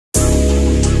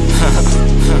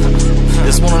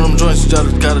It's one of them joints you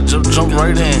gotta jump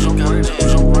right in.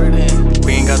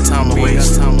 We ain't got time to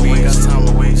waste.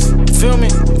 Feel me?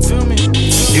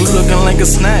 You looking like a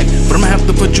snack, but I'ma have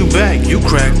to put you back. You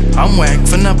crack, I'm whack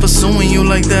for not pursuing you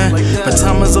like that. But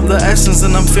time is of the essence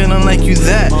and I'm feeling like you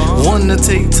that. One, to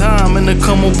take time and to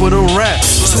come up with a rap.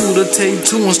 Two, to take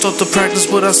two and start to practice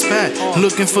what I spat.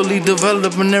 Looking fully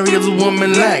developed in areas a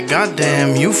woman lack.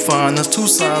 Goddamn, you fine, that's two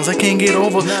signs I can't get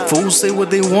over. Fools say what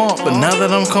they want, but now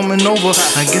that I'm coming over,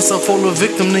 I guess I fall a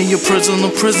victim to your prison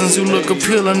of prisons. You look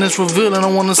appealing, it's revealing. I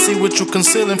wanna see what you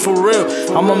concealing for real.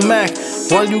 I'm a Mac,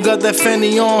 while you got that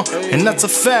fanny on, and that's a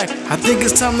fact. I think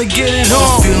it's time to get it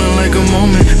on. It's feeling like a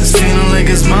moment, it's feeling like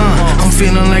it's mine. I'm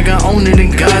feeling like I own it,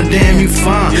 and goddamn you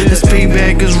fine. This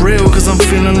payback is real, cause I'm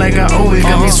feeling like I owe it.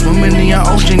 Got me swimming in your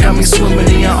ocean, got me swimming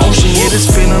in your ocean. Yeah, this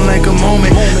feeling like a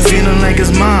moment, feeling like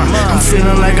it's mine. I'm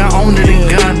feeling like I own it, and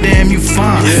goddamn you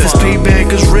fine. This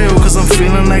payback is real, cause I'm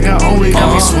feeling like I owe it. Got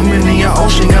me swimming in your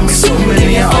ocean, got me swimming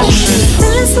in your ocean.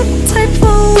 Feeling some type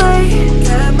of way.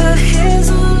 Got my hands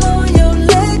all on your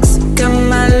legs, got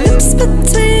my lips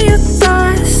between your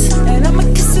thighs, and I'ma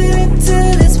kiss it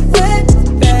until it's wet.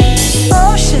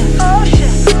 Ocean,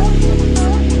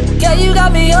 yeah, you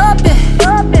got me open.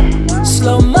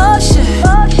 Slow motion,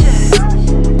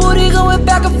 booty going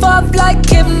back and forth like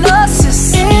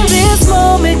hypnosis. In this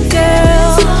moment,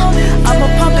 girl, I'ma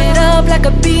pump it up like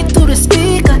a beat through the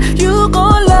speaker. You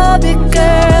gon' love it,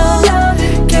 girl.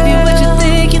 Give you what you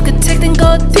think you can take, then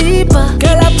go deeper.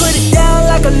 Girl, I put it down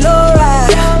like a low ride.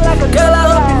 Girl, I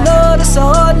hope you know this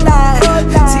all night.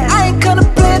 See, I ain't come to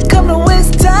play, come to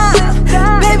waste time.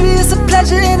 Baby, it's a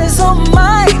pleasure and it's all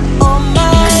mine, all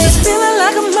mine. It's feeling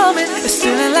like a moment, it's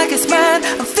feeling like it's mine.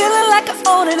 I'm feeling like I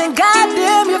own it, and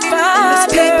goddamn you're fine.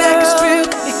 This payback is real,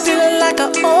 got me feeling like I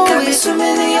own it. Got me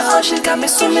swimming in your ocean, got me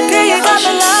swimming in your ocean. Girl, you got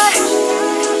me like,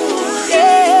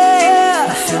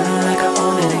 yeah. I'm feeling like I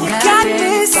own it, and goddamn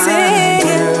you're fine,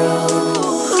 girl.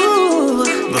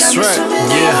 That's right,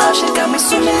 yeah.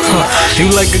 You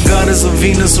like a goddess of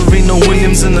Venus, Serena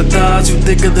Williams in the thighs. You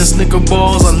thicker than Snicker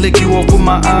balls. I lick you off with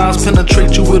my eyes,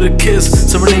 penetrate you with a kiss,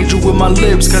 serenade you with my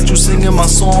lips. Got you singing my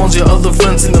songs, your other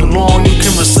friends sing along. You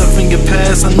can recite from your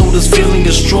past, I know this feeling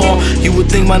is strong. You would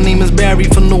think my name is Barry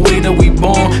from the way that we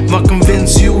born. If I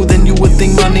convince you, then you would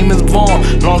think my name is Vaughn.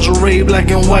 Lingerie, black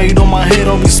and white, on my head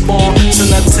I'll be spawned.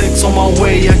 Send that text on my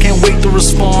way, I can't wait to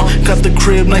respond. Got the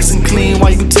crib nice and clean,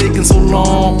 why you taking so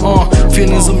long?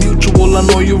 Feelings are mutual, I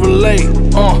know you relate.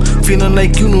 Feeling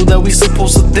like you knew that we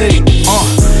supposed to date.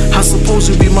 I suppose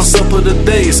you be my supper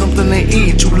today. Something to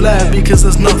eat, you laugh because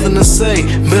there's nothing to say.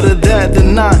 Better that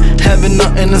than not having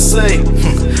nothing to say.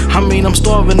 I mean, I'm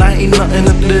starving, I ain't nothing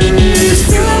to do. It's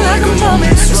feeling like a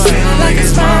moment, it's feeling like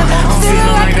it's mine. I'm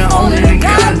feeling like I own it, and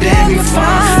goddamn you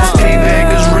fine. This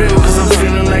payback is real, cause I'm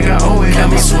feeling like I owe it.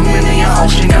 Got me swimming in your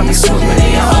ocean, got me swimming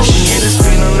in your ocean. Yeah, this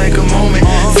feeling like a moment,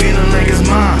 feeling like it's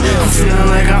mine. I'm feeling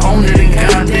like I own it, and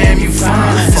goddamn you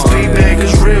fine. This payback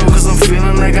is real, cause I'm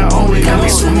feeling like I owe it. Got me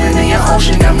swimming in your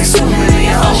ocean, got me swimming in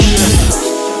your ocean.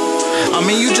 I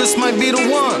mean, you just might be the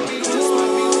one.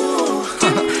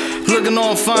 Looking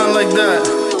all fine like that.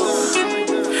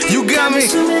 You got me.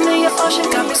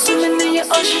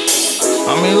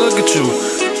 I mean, look at you.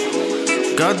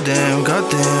 Goddamn.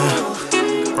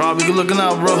 Robbie, you looking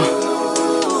out, bro.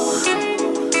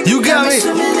 You got me. Got me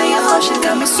swimming in your ocean,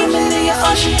 got me swimming in your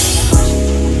ocean.